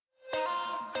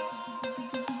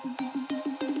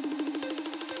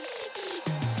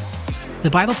The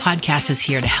Bible Podcast is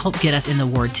here to help get us in the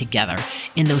Word together,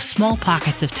 in those small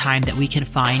pockets of time that we can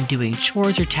find doing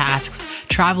chores or tasks,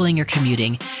 traveling or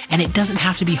commuting, and it doesn't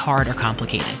have to be hard or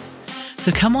complicated.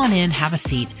 So come on in, have a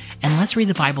seat, and let's read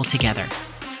the Bible together.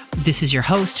 This is your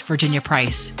host, Virginia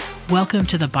Price. Welcome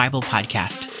to the Bible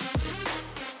Podcast.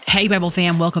 Hey, Bible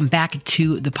fam, welcome back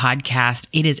to the podcast.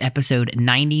 It is episode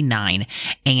 99,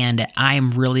 and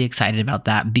I'm really excited about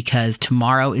that because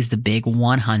tomorrow is the big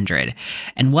 100.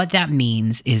 And what that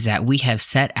means is that we have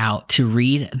set out to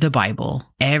read the Bible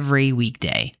every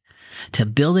weekday, to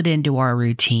build it into our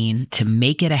routine, to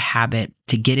make it a habit,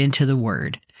 to get into the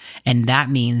Word. And that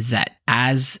means that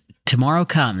as tomorrow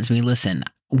comes,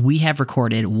 we have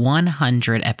recorded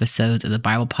 100 episodes of the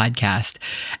Bible Podcast.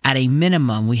 At a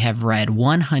minimum, we have read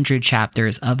 100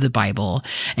 chapters of the Bible.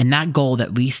 And that goal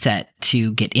that we set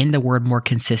to get in the Word more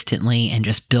consistently and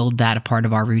just build that a part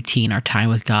of our routine, our time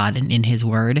with God and in His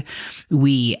Word,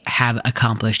 we have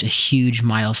accomplished a huge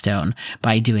milestone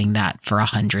by doing that for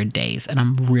 100 days. And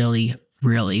I'm really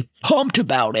pumped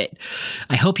about it.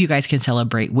 I hope you guys can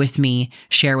celebrate with me,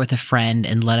 share with a friend,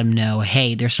 and let them know,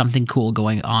 hey, there's something cool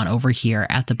going on over here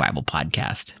at the Bible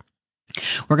Podcast.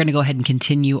 We're going to go ahead and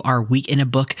continue our week in a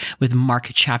book with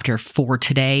Mark chapter 4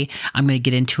 today. I'm going to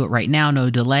get into it right now, no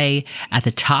delay. At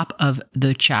the top of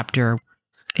the chapter,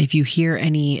 if you hear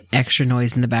any extra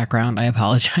noise in the background, I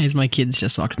apologize. My kids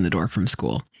just walked in the door from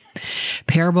school.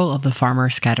 Parable of the farmer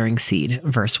scattering seed,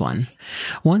 verse 1.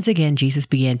 Once again, Jesus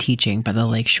began teaching by the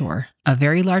lake shore. A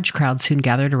very large crowd soon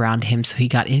gathered around him, so he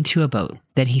got into a boat.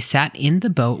 Then he sat in the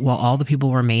boat while all the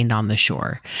people remained on the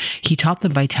shore. He taught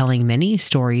them by telling many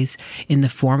stories in the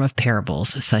form of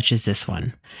parables, such as this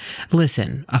one.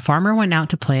 Listen, a farmer went out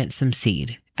to plant some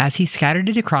seed. As he scattered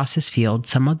it across his field,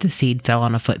 some of the seed fell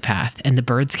on a footpath, and the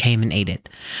birds came and ate it.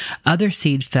 Other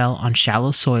seed fell on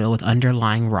shallow soil with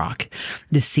underlying rock.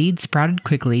 The seed sprouted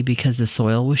quickly because the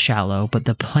soil was shallow, but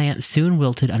the plant soon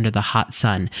wilted under the hot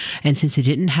sun, and since it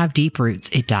didn't have deep roots,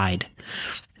 it died.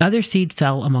 Other seed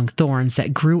fell among thorns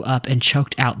that grew up and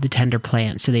choked out the tender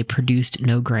plant, so they produced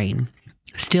no grain.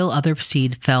 Still other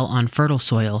seed fell on fertile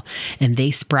soil, and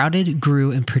they sprouted,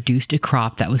 grew, and produced a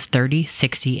crop that was 30,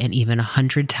 60, and even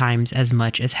 100 times as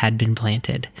much as had been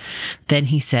planted. Then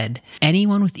he said,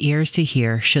 anyone with ears to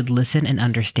hear should listen and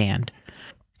understand.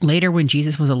 Later, when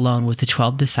Jesus was alone with the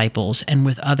 12 disciples and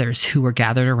with others who were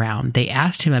gathered around, they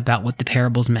asked him about what the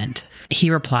parables meant. He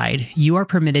replied, you are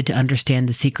permitted to understand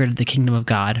the secret of the kingdom of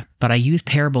God, but I use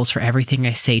parables for everything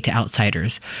I say to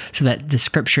outsiders, so that the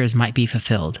scriptures might be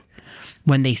fulfilled.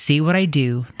 When they see what I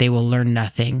do, they will learn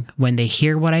nothing. When they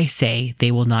hear what I say, they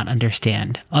will not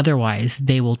understand. Otherwise,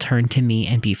 they will turn to me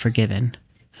and be forgiven.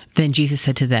 Then Jesus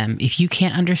said to them, if you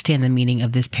can't understand the meaning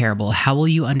of this parable, how will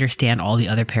you understand all the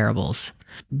other parables?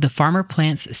 The farmer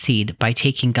plants seed by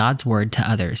taking God's word to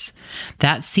others.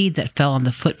 That seed that fell on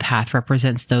the footpath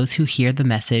represents those who hear the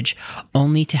message,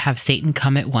 only to have Satan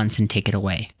come at once and take it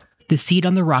away. The seed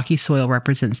on the rocky soil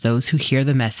represents those who hear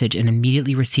the message and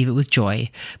immediately receive it with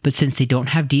joy, but since they don't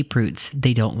have deep roots,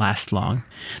 they don't last long.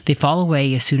 They fall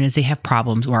away as soon as they have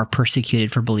problems or are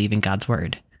persecuted for believing God's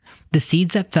word. The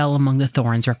seeds that fell among the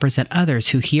thorns represent others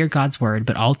who hear God's word,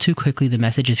 but all too quickly the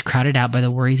message is crowded out by the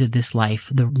worries of this life,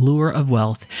 the lure of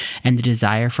wealth, and the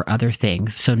desire for other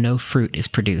things, so no fruit is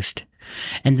produced.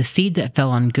 And the seed that fell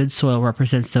on good soil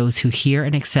represents those who hear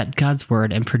and accept God's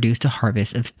word and produced a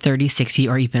harvest of 30, 60,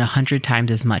 or even 100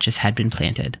 times as much as had been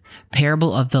planted.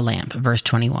 Parable of the lamp, verse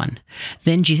 21.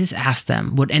 Then Jesus asked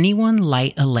them, would anyone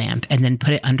light a lamp and then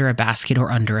put it under a basket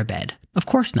or under a bed? Of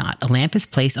course not. A lamp is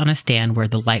placed on a stand where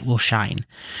the light will shine.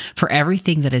 For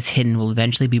everything that is hidden will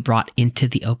eventually be brought into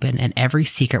the open, and every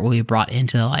secret will be brought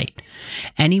into the light.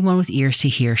 Anyone with ears to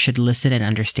hear should listen and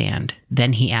understand.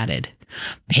 Then he added,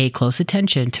 pay close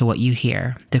attention to what you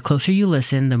hear. The closer you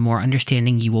listen, the more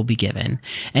understanding you will be given,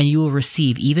 and you will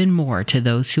receive even more to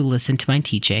those who listen to my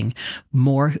teaching,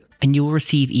 and you will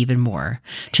receive even more.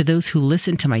 To those who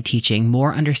listen to my teaching,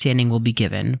 more understanding will be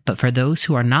given, but for those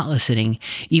who are not listening,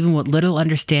 even what little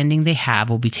understanding they have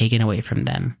will be taken away from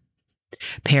them.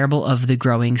 Parable of the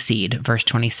growing seed, verse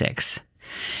 26.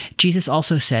 Jesus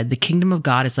also said, the kingdom of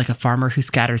God is like a farmer who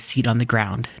scatters seed on the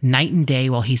ground. Night and day,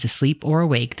 while he's asleep or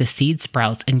awake, the seed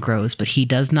sprouts and grows, but he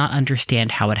does not understand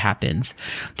how it happens.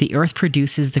 The earth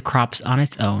produces the crops on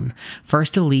its own.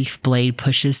 First a leaf blade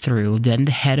pushes through, then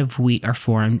the head of wheat are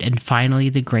formed, and finally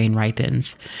the grain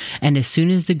ripens. And as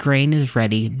soon as the grain is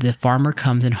ready, the farmer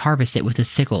comes and harvests it with a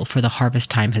sickle, for the harvest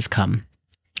time has come.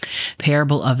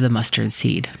 Parable of the mustard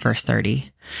seed, verse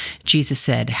 30. Jesus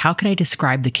said, "How can I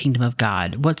describe the kingdom of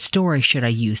God? What story should I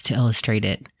use to illustrate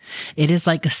it? It is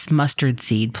like a mustard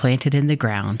seed planted in the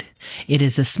ground. It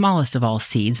is the smallest of all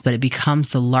seeds, but it becomes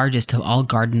the largest of all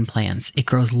garden plants. It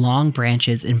grows long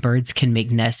branches, and birds can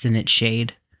make nests in its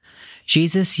shade."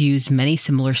 Jesus used many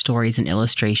similar stories and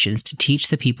illustrations to teach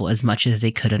the people as much as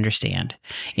they could understand.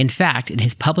 In fact, in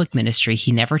his public ministry,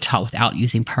 he never taught without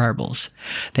using parables.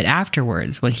 But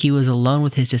afterwards, when he was alone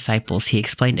with his disciples, he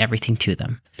explained everything to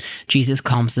them. Jesus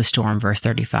calms the storm, verse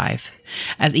 35.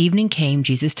 As evening came,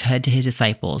 Jesus said to his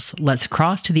disciples, "Let's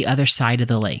cross to the other side of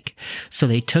the lake." So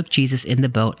they took Jesus in the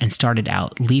boat and started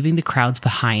out, leaving the crowds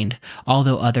behind,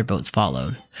 although other boats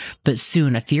followed. But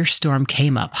soon a fierce storm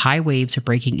came up. High waves were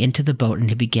breaking into the boat,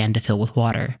 and it began to fill with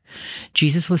water.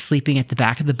 Jesus was sleeping at the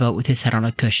back of the boat with his head on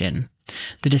a cushion.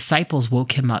 The disciples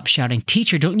woke him up, shouting,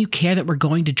 "Teacher, don't you care that we're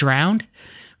going to drown?"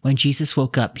 When Jesus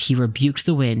woke up, he rebuked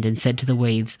the wind and said to the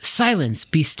waves, "Silence,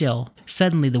 be still."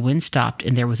 Suddenly the wind stopped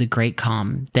and there was a great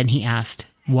calm. Then he asked,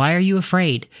 "Why are you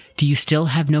afraid? Do you still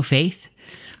have no faith?"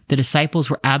 The disciples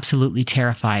were absolutely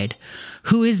terrified.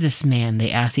 "Who is this man?"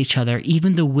 they asked each other.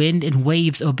 "Even the wind and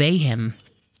waves obey him."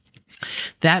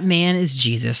 That man is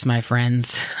Jesus, my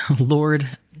friends,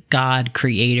 Lord God,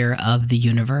 creator of the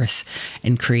universe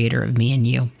and creator of me and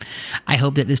you. I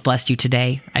hope that this blessed you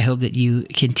today. I hope that you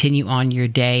continue on your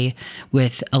day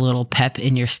with a little pep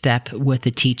in your step with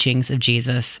the teachings of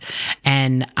Jesus.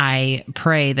 And I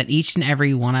pray that each and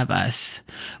every one of us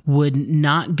would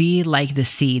not be like the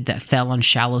seed that fell on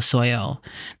shallow soil,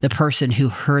 the person who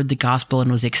heard the gospel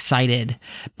and was excited,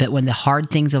 but when the hard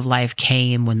things of life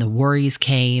came, when the worries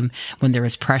came, when there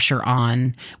was pressure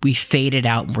on, we faded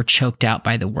out and were choked out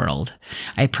by the world.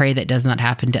 I pray that does not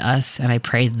happen to us, and I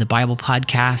pray that the Bible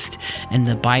podcast and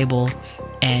the Bible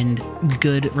and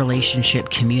good relationship,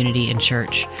 community, and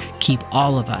church keep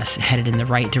all of us headed in the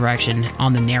right direction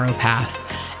on the narrow path.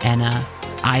 And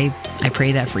I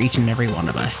pray that for each and every one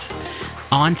of us.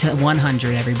 On to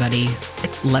 100, everybody.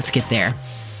 Let's get there.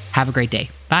 Have a great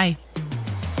day. Bye.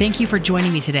 Thank you for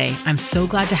joining me today. I'm so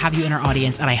glad to have you in our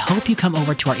audience, and I hope you come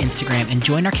over to our Instagram and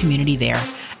join our community there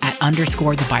at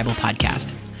 _the Bible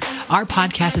podcast. Our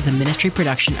podcast is a ministry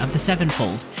production of The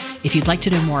Sevenfold. If you'd like to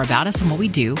know more about us and what we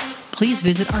do, please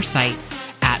visit our site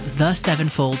at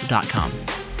thesevenfold.com.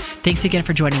 Thanks again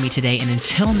for joining me today, and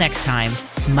until next time,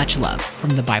 much love from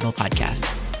the Bible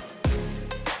Podcast.